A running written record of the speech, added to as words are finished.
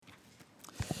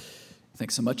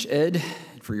Thanks so much, Ed,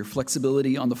 for your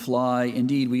flexibility on the fly.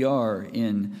 Indeed, we are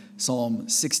in Psalm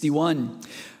 61.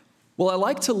 Well, I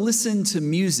like to listen to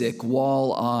music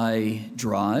while I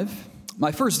drive.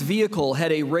 My first vehicle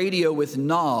had a radio with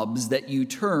knobs that you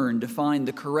turn to find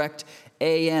the correct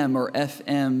AM or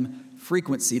FM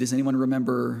frequency. Does anyone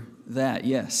remember that?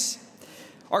 Yes.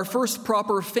 Our first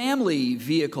proper family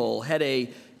vehicle had a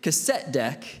cassette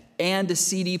deck and a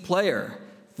CD player,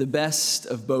 the best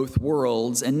of both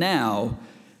worlds. And now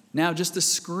just a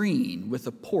screen with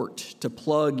a port to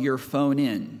plug your phone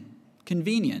in.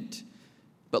 Convenient,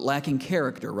 but lacking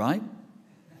character, right?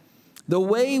 The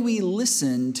way we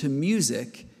listen to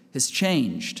music has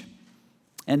changed,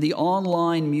 and the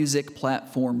online music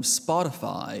platform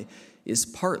Spotify is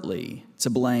partly to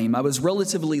blame. I was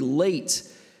relatively late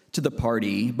to the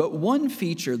party, but one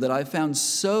feature that I found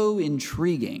so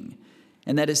intriguing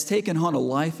and that has taken on a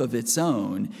life of its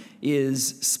own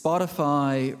is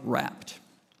Spotify Wrapped.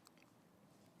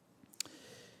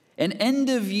 An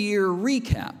end-of-year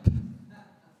recap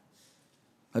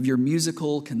of your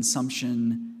musical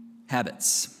consumption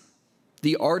habits.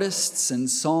 The artists and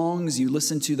songs you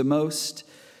listen to the most,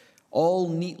 all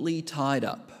neatly tied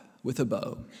up with a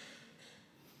bow.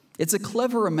 It's a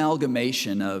clever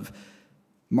amalgamation of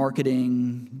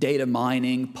marketing, data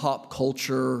mining, pop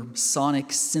culture,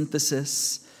 sonic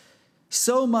synthesis,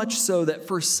 so much so that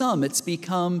for some it's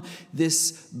become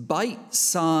this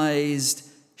bite-sized,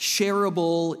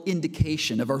 shareable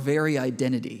indication of our very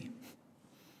identity.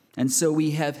 And so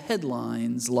we have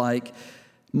headlines like,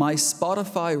 "My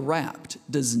Spotify Wrapped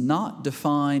does not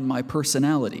define my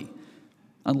personality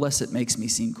unless it makes me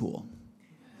seem cool."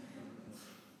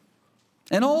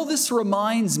 And all this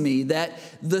reminds me that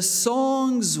the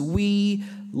songs we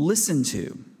listen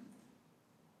to,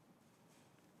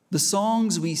 the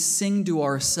songs we sing to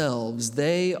ourselves,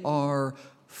 they are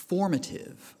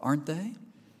formative, aren't they?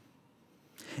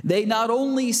 They not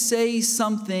only say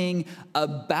something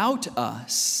about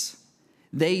us,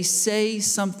 they say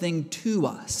something to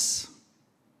us.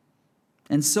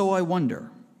 And so I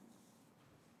wonder,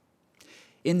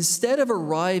 instead of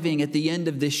arriving at the end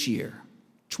of this year,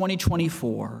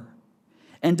 2024,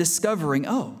 and discovering,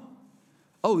 oh,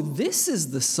 this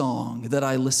is the song that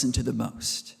I listen to the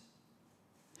most.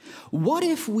 What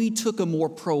if we took a more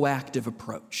proactive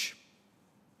approach?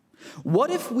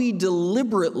 What if we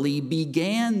deliberately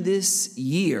began this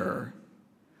year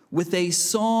with a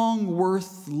song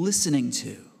worth listening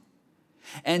to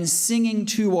and singing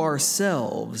to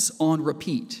ourselves on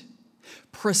repeat,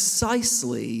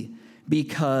 precisely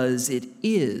because it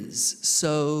is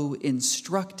so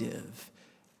instructive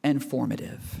and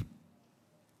formative?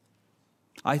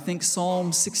 I think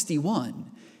Psalm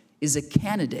 61 is a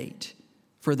candidate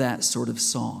for that sort of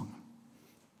song.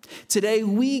 Today,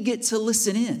 we get to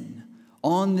listen in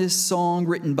on this song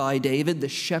written by David, the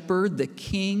shepherd, the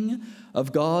king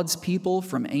of God's people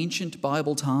from ancient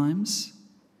Bible times.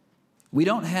 We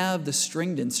don't have the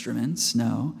stringed instruments,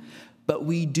 no, but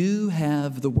we do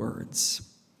have the words.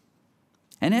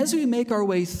 And as we make our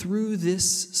way through this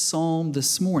psalm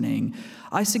this morning,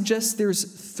 I suggest there's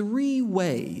 3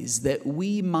 ways that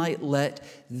we might let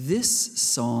this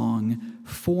song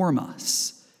form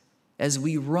us as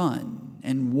we run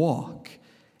and walk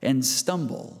and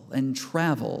stumble and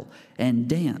travel and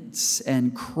dance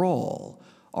and crawl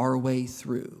our way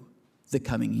through the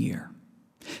coming year.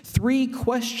 3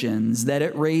 questions that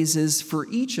it raises for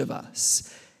each of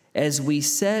us as we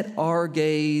set our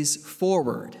gaze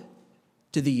forward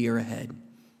to the year ahead.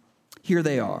 Here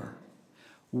they are.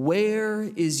 Where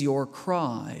is your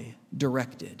cry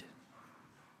directed?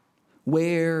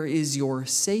 Where is your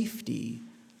safety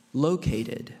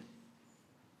located?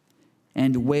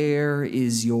 And where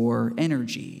is your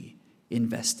energy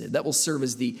invested? That will serve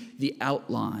as the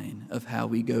outline of how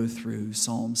we go through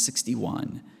Psalm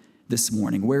 61 this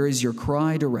morning. Where is your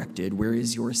cry directed? Where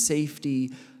is your safety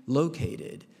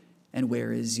located? And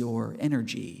where is your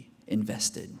energy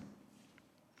invested?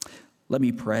 Let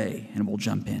me pray and we'll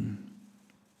jump in.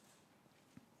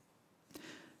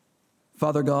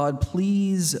 Father God,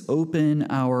 please open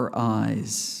our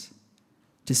eyes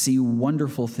to see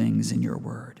wonderful things in your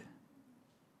word.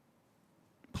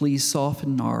 Please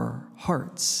soften our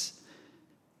hearts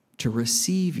to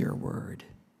receive your word.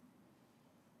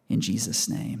 In Jesus'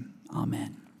 name,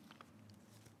 amen.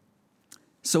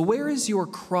 So where is your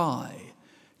cry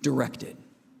directed?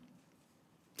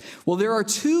 Well, there are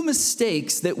 2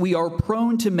 mistakes that we are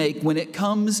prone to make when it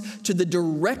comes to the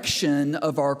direction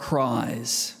of our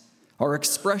cries, our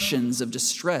expressions of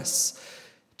distress,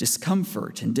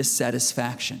 discomfort, and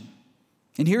dissatisfaction.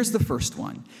 And here's the first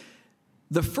one.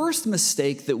 The first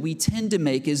mistake that we tend to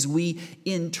make is we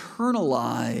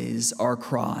internalize our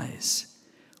cries.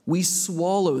 We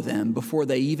swallow them before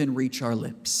they even reach our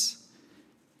lips.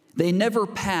 They never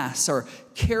pass our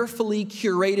carefully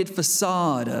curated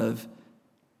facade of,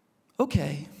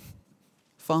 okay,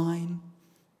 fine,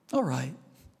 all right.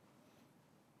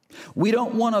 We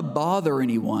don't want to bother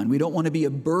anyone. We don't want to be a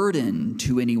burden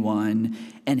to anyone.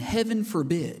 And heaven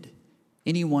forbid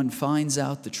anyone finds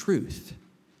out the truth,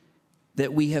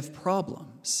 that we have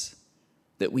problems,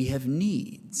 that we have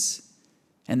needs,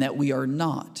 and that we are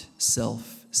not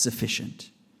self-sufficient.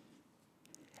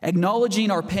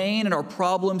 Acknowledging our pain and our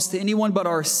problems to anyone but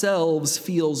ourselves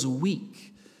feels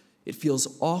weak. It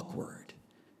feels awkward,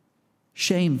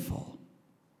 shameful.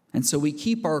 And so we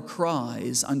keep our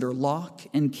cries under lock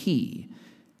and key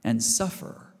and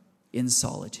suffer in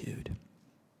solitude.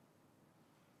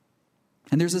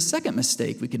 And there's a second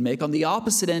mistake we can make on the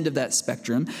opposite end of that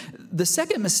spectrum. The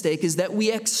second mistake is that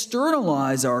we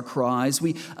externalize our cries.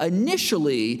 We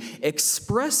initially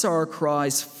express our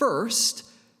cries first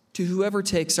to whoever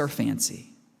takes our fancy.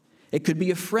 It could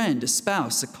be a friend, a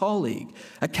spouse, a colleague,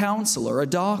 a counselor, a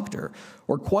doctor,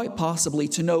 or quite possibly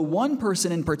to no one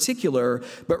person in particular,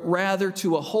 but rather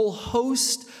to a whole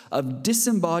host of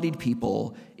disembodied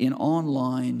people in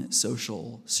online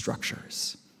social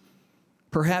structures.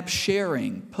 Perhaps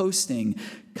sharing, posting,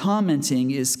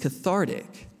 commenting is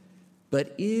cathartic,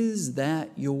 but is that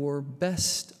your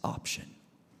best option?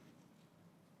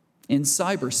 In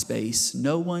cyberspace,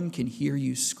 no one can hear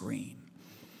you scream.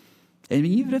 And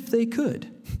even if they could,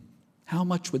 how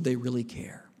much would they really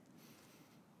care?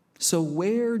 So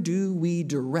where do we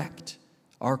direct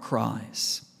our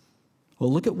cries?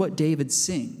 Well, look at what David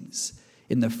sings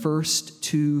in the first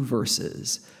two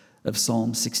verses of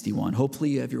Psalm 61.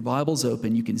 Hopefully you have your Bibles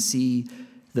open. You can see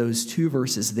those two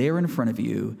verses there in front of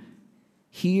you.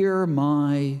 Hear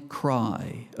my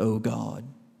cry, O God.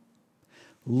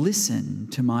 Listen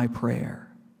to my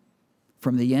prayer.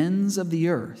 From the ends of the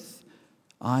earth,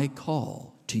 I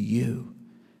call to you.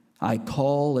 I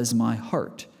call as my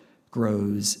heart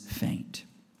grows faint.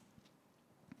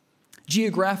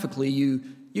 Geographically, you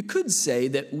could say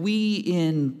that we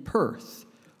in Perth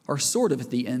are sort of at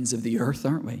the ends of the earth,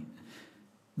 aren't we?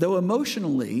 Though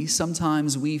emotionally,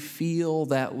 sometimes we feel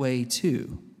that way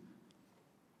too.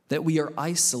 That we are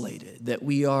isolated, that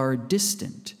we are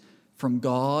distant from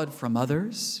God, from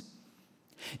others.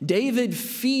 David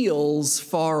feels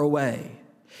far away.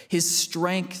 His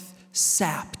strength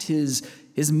sapped, his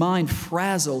mind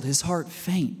frazzled, his heart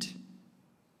faint.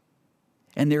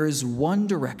 And there is one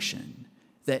direction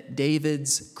that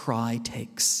David's cry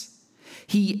takes.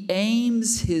 He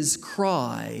aims his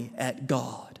cry at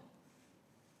God.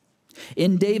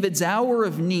 In David's hour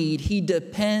of need, he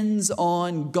depends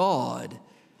on God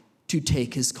to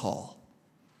take his call.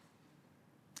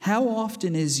 How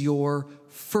often is your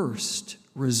first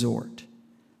resort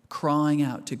crying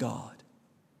out to God?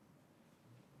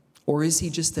 Or is he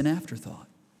just an afterthought?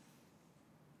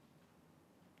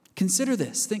 Consider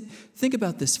this. Think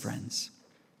about this, friends.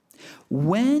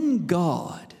 When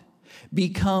God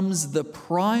becomes the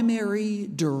primary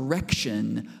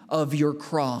direction of your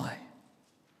cry,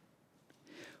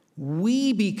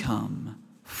 we become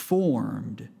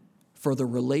formed for the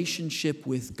relationship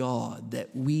with God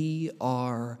that we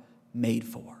are made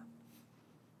for.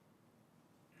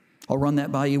 I'll run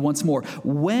that by you once more.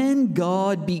 When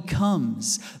God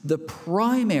becomes the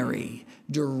primary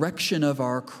direction of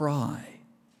our cry,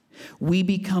 we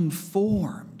become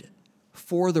formed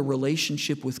for the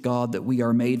relationship with God that we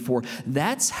are made for.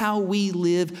 That's how we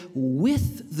live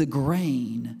with the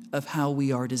grain of how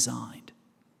we are designed.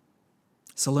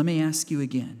 So let me ask you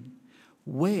again,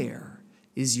 where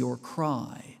is your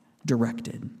cry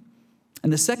directed?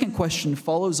 And the second question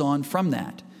follows on from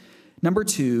that. Number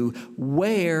 2,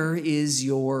 where is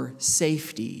your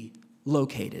safety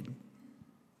located?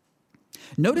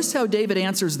 Notice how David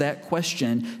answers that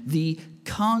question, the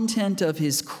content of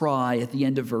his cry at the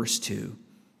end of verse 2.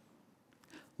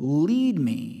 Lead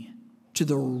me to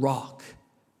the rock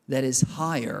that is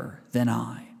higher than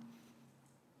I.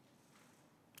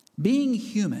 Being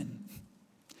human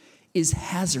is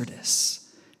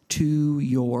hazardous to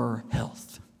your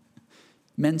health.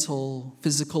 Mental,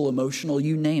 physical, emotional,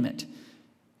 you name it.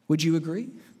 Would you agree?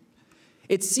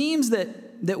 It seems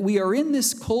that we are in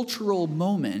this cultural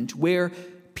moment where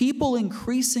people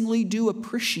increasingly do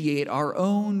appreciate our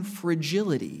own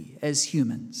fragility as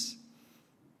humans.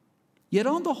 Yet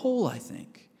on the whole, I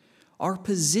think, our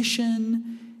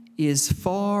position is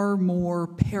far more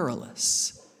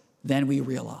perilous than we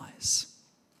realize.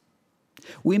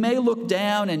 We may look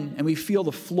down and we feel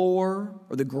the floor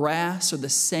or the grass or the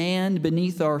sand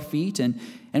beneath our feet, and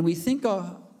we think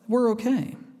we're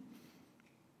okay.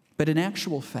 But in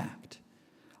actual fact,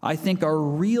 I think our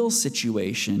real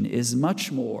situation is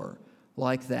much more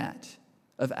like that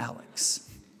of Alex.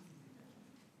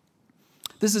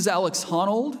 This is Alex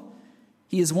Honnold.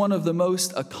 He is one of the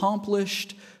most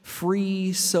accomplished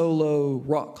free solo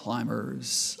rock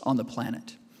climbers on the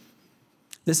planet.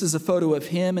 This is a photo of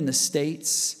him in the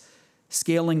States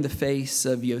scaling the face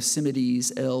of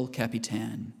Yosemite's El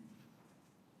Capitan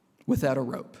without a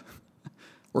rope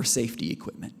or safety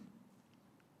equipment.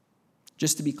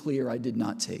 Just to be clear, I did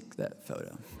not take that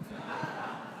photo.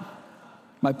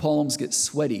 My palms get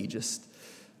sweaty just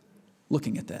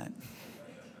looking at that.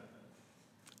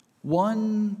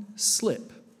 One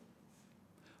slip,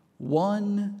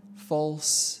 one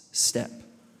false step.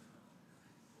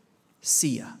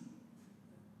 See ya.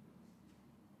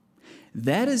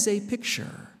 That is a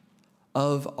picture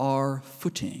of our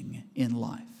footing in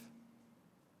life.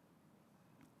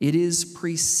 It is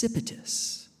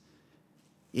precipitous.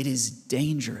 It is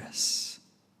dangerous.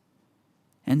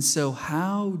 And so,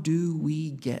 how do we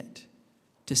get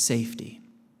to safety?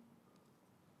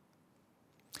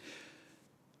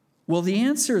 Well, the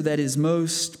answer that is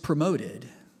most promoted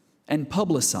and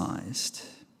publicized,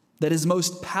 that is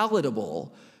most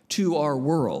palatable to our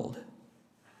world,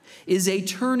 is a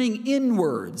turning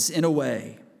inwards in a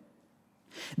way.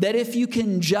 That if you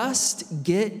can just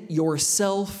get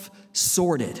yourself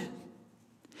sorted,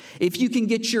 if you can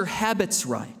get your habits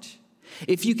right,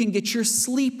 if you can get your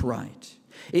sleep right,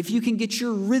 if you can get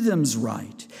your rhythms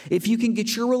right, if you can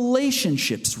get your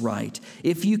relationships right,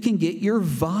 if you can get your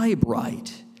vibe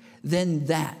right, then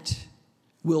that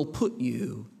will put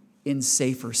you in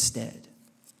safer stead.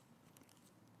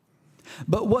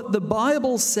 But what the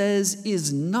Bible says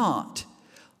is not,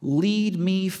 lead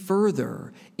me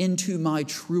further into my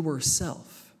truer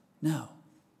self. No.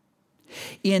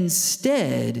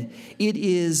 Instead, it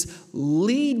is,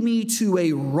 lead me to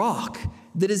a rock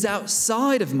that is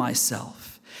outside of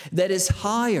myself, that is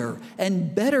higher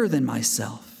and better than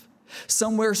myself,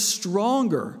 somewhere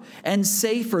stronger and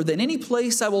safer than any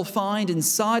place I will find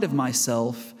inside of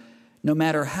myself, no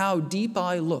matter how deep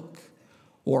I look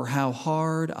or how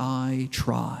hard I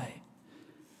try.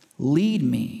 Lead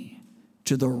me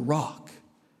to the rock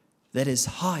that is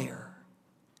higher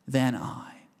than I.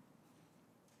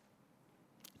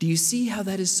 Do you see how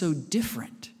that is so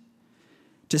different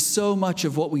to so much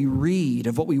of what we read,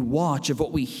 of what we watch, of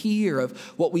what we hear, of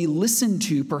what we listen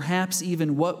to, perhaps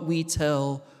even what we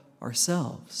tell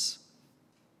ourselves?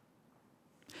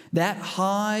 That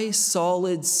high,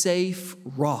 solid, safe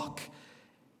rock,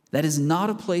 that is not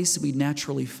a place that we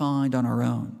naturally find on our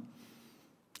own.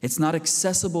 It's not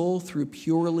accessible through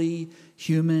purely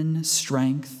human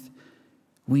strength.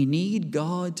 We need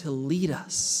God to lead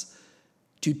us,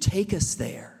 to take us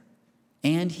there,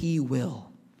 and He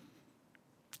will.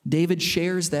 David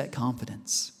shares that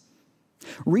confidence.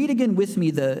 Read again with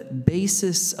me the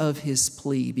basis of his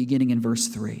plea, beginning in verse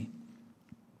 3.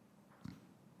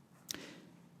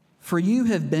 For you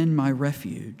have been my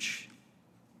refuge,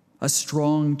 a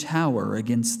strong tower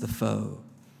against the foe.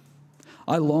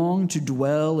 I long to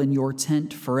dwell in your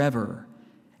tent forever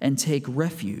and take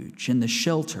refuge in the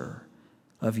shelter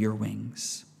of your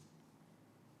wings.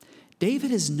 David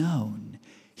has known,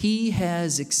 he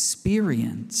has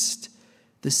experienced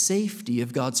the safety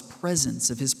of God's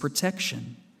presence, of his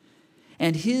protection.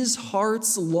 And his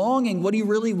heart's longing, what he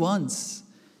really wants,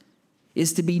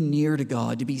 is to be near to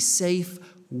God, to be safe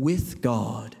with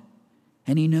God.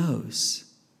 And he knows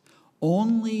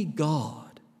only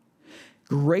God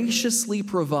graciously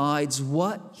provides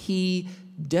what he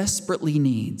desperately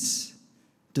needs: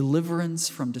 deliverance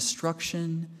from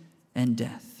destruction and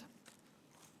death.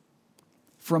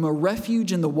 From a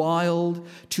refuge in the wild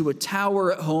to a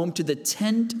tower at home to the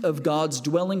tent of God's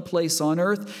dwelling place on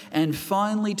earth, and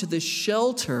finally to the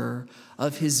shelter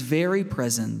of his very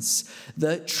presence,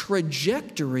 the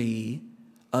trajectory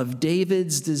of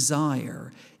David's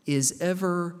desire is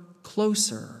ever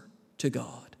closer to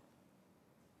God.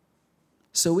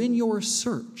 So in your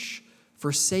search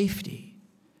for safety,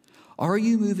 are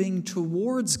you moving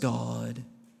towards God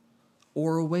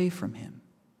or away from Him?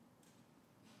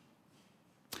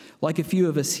 Like a few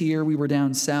of us here, we were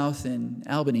down south in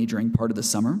Albany during part of the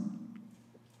summer.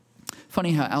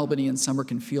 Funny how Albany in summer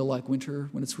can feel like winter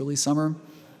when it's really summer.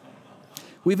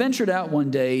 We ventured out one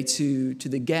day to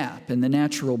the Gap and the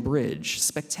Natural Bridge,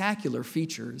 spectacular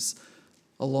features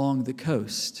along the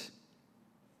coast.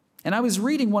 And I was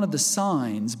reading one of the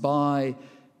signs by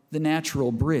the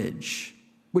Natural Bridge,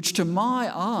 which to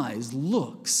my eyes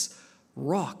looks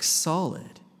rock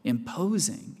solid,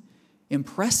 imposing,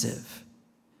 impressive.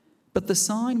 But the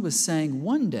sign was saying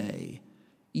one day,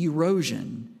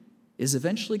 erosion is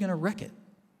eventually going to wreck it.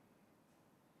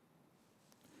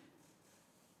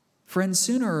 Friends,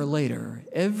 sooner or later,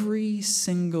 every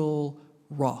single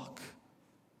rock,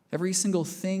 every single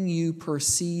thing you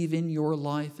perceive in your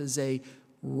life as a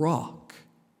rock,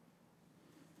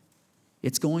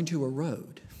 it's going to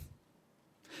erode.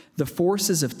 The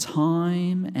forces of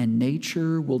time and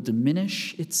nature will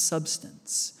diminish its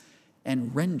substance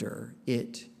and render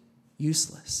it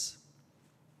useless.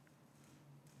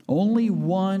 Only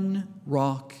one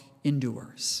rock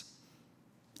endures.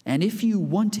 And if you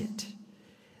want it,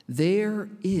 there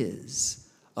is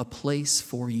a place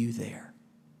for you there.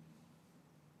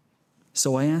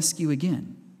 So I ask you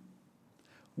again,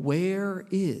 where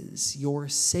is your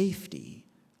safety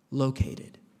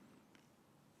located?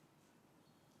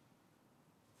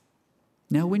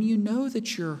 Now, when you know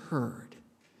that you're heard,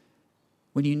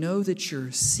 when you know that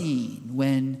you're seen,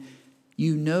 when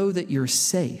you know that you're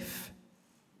safe,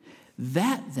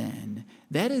 that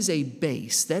is a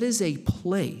base, that is a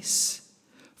place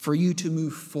for you to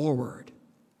move forward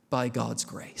by God's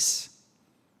grace.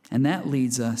 And that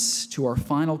leads us to our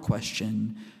final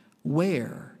question: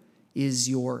 where is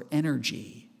your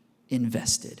energy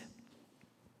invested?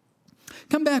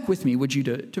 Come back with me, would you,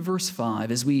 to verse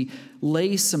 5 as we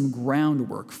lay some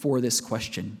groundwork for this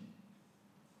question.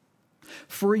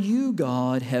 For you,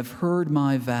 God, have heard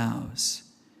my vows.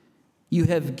 You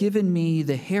have given me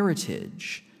the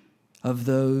heritage of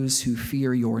those who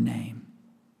fear your name.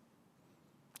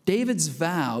 David's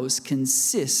vows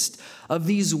consist of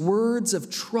these words of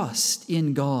trust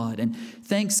in God and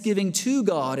thanksgiving to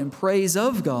God and praise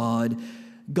of God.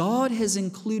 God has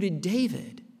included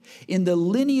David in the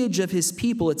lineage of his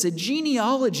people. It's a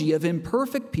genealogy of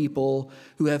imperfect people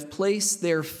who have placed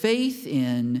their faith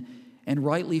in and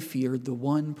rightly feared the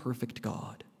one perfect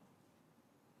God.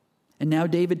 And now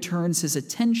David turns his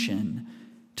attention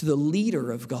to the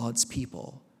leader of God's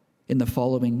people in the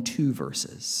following 2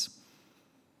 verses.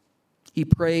 He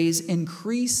prays,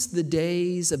 "Increase the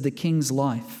days of the king's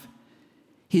life,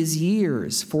 his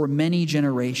years for many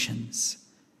generations.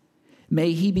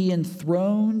 May he be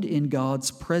enthroned in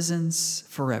God's presence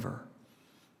forever.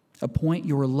 Appoint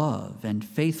your love and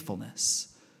faithfulness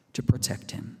to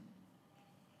protect him."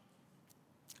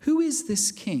 Who is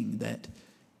this king that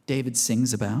David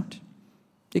sings about?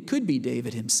 It could be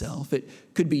David himself. It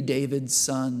could be David's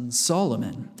son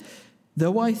Solomon.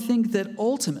 Though I think that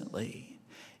ultimately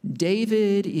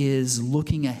David is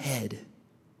looking ahead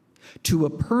to a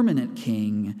permanent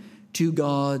king, to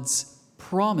God's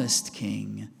promised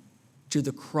king, to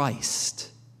the Christ,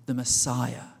 the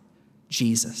Messiah,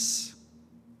 Jesus.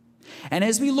 And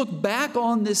as we look back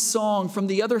on this song from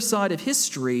the other side of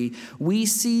history, we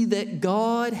see that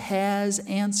God has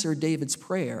answered David's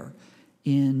prayer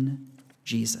in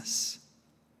Jesus.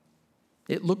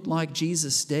 It looked like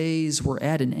Jesus' days were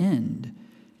at an end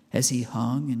as he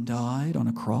hung and died on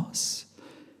a cross.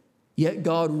 Yet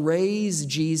God raised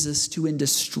Jesus to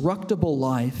indestructible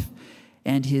life,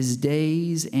 and his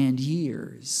days and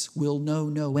years will know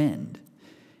no end.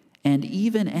 And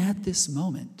even at this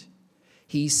moment,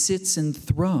 he sits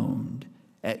enthroned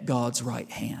at God's right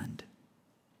hand.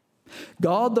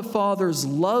 God the Father's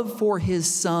love for his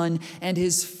Son and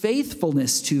his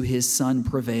faithfulness to his Son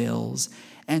prevails,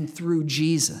 and through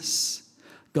Jesus,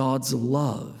 God's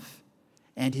love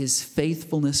and his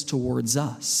faithfulness towards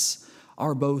us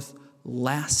are both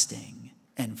lasting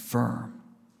and firm.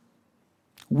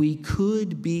 We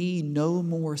could be no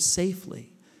more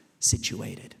safely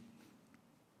situated.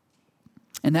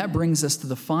 And that brings us to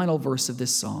the final verse of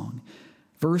this song,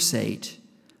 verse 8.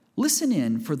 Listen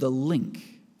in for the link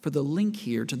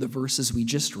here to the verses we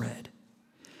just read.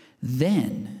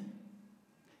 Then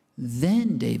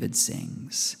David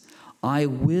sings, "I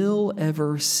will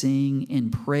ever sing in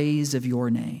praise of your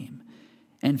name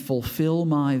and fulfill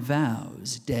my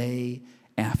vows day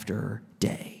after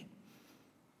day."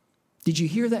 Did you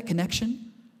hear that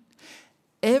connection?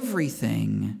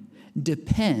 Everything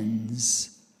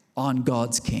depends on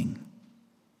God's king.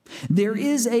 There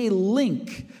is a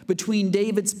link between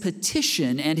David's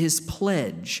petition and his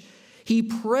pledge. He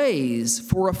prays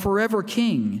for a forever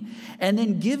king and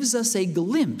then gives us a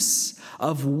glimpse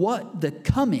of what the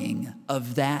coming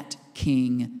of that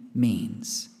king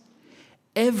means.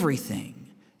 Everything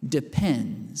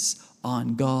depends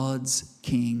on God's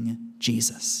King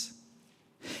Jesus.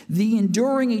 The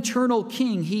enduring eternal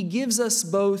king, he gives us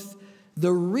both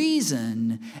the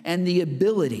reason and the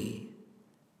ability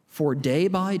for day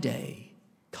by day,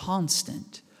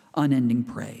 constant, unending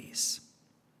praise.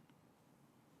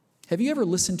 Have you ever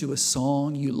listened to a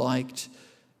song you liked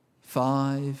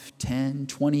 5, 10,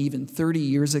 20, even 30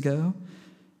 years ago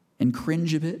and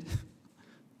cringe a bit?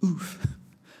 Oof,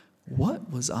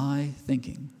 what was I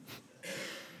thinking?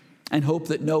 And hope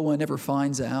that no one ever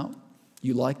finds out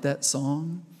you like that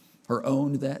song or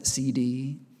owned that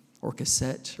CD or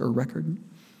cassette or record.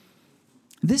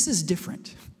 This is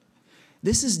different.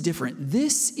 This is different.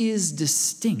 This is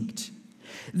distinct.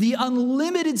 The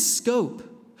unlimited scope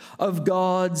of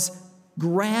God's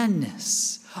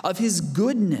grandness, of his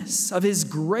goodness, of his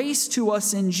grace to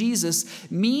us in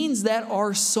Jesus means that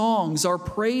our songs, our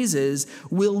praises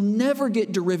will never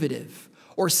get derivative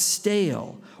or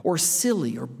stale or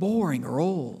silly or boring or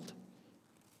old.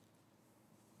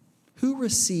 Who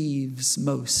receives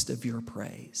most of your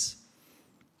praise?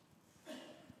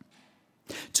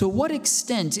 To what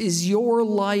extent is your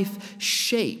life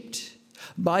shaped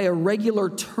by a regular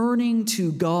turning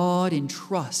to God in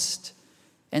trust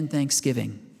and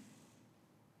thanksgiving?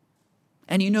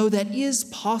 And you know that is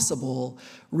possible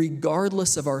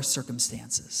regardless of our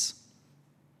circumstances.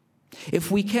 If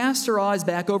we cast our eyes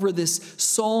back over this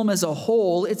psalm as a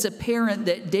whole, it's apparent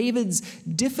that David's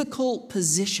difficult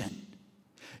position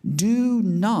do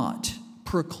not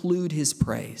preclude his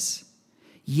praise.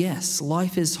 Yes,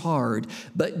 life is hard,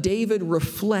 but David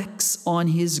reflects on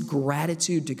his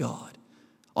gratitude to God,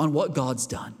 on what God's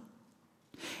done.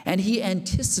 And he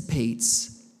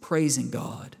anticipates praising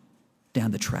God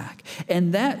down the track.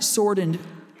 And that sort of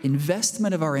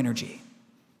investment of our energy,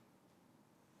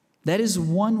 that is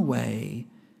one way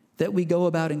that we go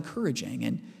about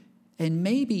encouraging and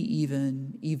maybe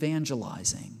even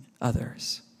evangelizing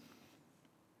others.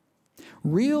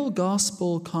 Real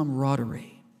gospel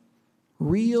camaraderie,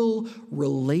 real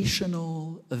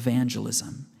relational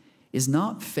evangelism is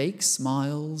not fake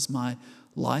smiles, my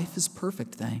life is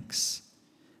perfect, thanks,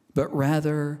 but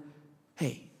rather,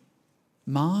 hey,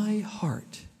 my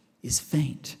heart is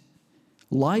faint.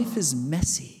 Life is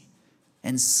messy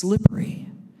and slippery,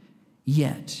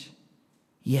 yet,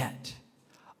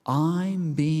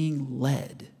 I'm being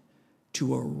led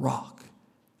to a rock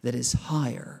that is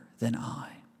higher than I.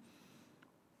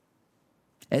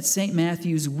 At St.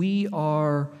 Matthew's, we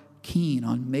are keen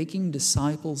on making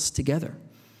disciples together.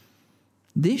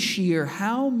 This year,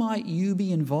 how might you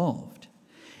be involved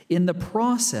in the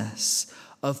process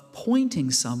of pointing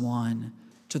someone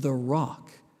to the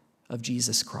rock of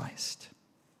Jesus Christ?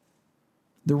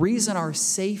 The reason our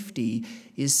safety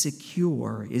is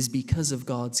secure is because of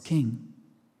God's King.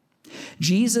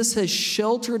 Jesus has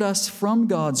sheltered us from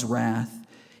God's wrath.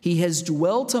 He has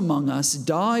dwelt among us,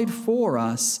 died for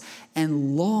us,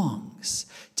 and longs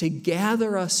to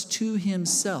gather us to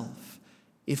himself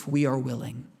if we are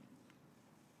willing.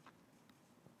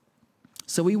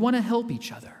 So we want to help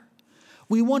each other.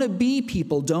 We want to be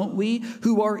people, don't we,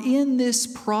 who are in this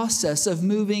process of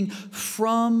moving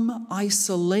from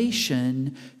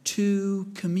isolation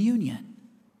to communion,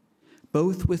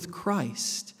 both with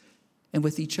Christ and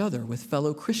with each other, with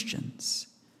fellow Christians.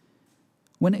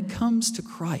 When it comes to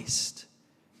Christ,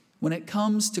 when it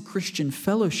comes to Christian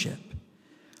fellowship,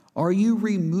 are you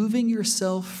removing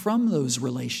yourself from those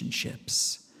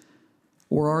relationships,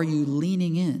 or are you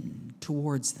leaning in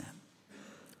towards them?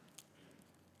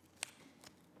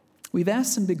 We've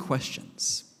asked some big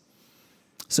questions.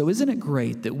 So isn't it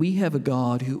great that we have a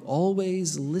God who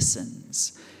always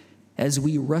listens as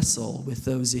we wrestle with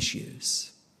those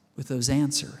issues, with those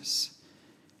answers?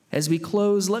 As we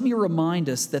close, let me remind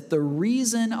us that the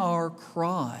reason our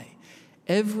cry,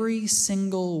 every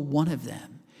single one of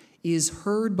them, is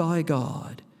heard by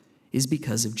God is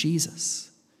because of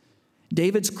Jesus.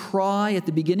 David's cry at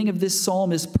the beginning of this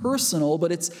psalm is personal,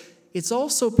 but it's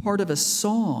also part of a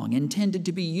song intended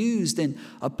to be used in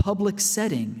a public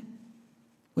setting.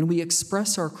 When we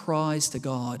express our cries to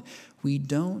God, we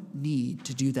don't need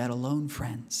to do that alone,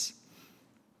 friends.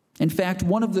 In fact,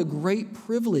 one of the great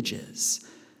privileges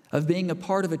of being a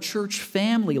part of a church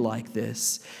family like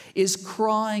this is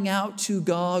crying out to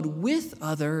God with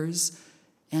others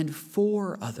and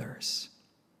for others.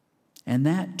 And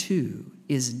that, too,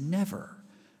 is never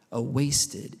a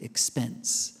wasted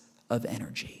expense of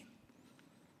energy.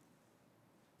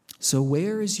 So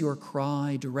where is your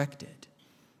cry directed?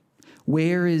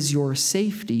 Where is your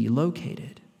safety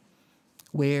located?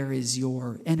 Where is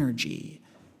your energy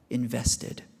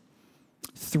invested?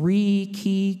 3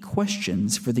 key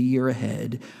questions for the year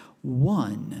ahead.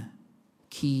 1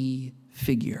 key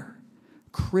figure,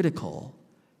 critical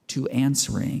to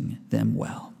answering them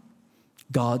well.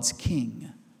 God's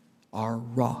King, our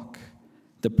rock,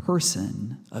 the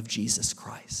person of Jesus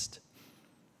Christ.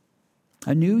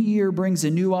 A new year brings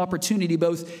a new opportunity,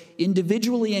 both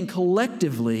individually and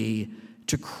collectively,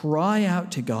 to cry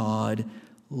out to God,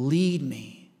 lead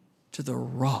me to the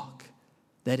rock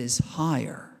that is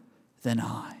higher than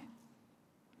I.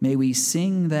 May we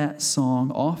sing that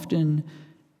song often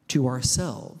to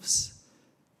ourselves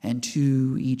and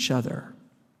to each other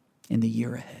in the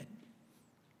year ahead.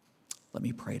 Let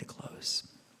me pray to close.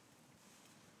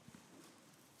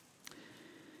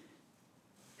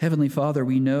 Heavenly Father,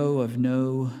 we know of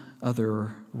no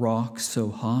other rock so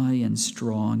high and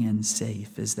strong and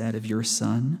safe as that of your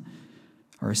Son,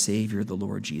 our Savior, the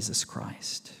Lord Jesus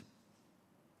Christ.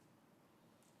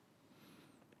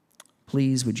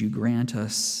 Please, would you grant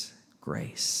us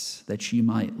grace that you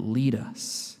might lead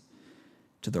us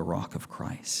to the rock of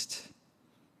Christ,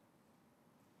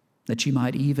 that you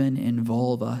might even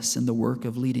involve us in the work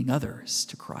of leading others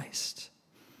to Christ,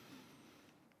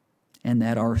 and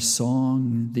that our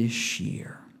song this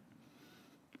year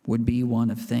would be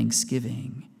one of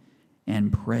thanksgiving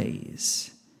and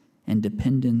praise and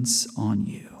dependence on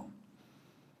you.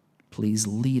 Please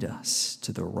lead us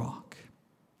to the rock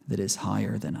that is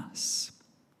higher than us.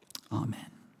 Amen.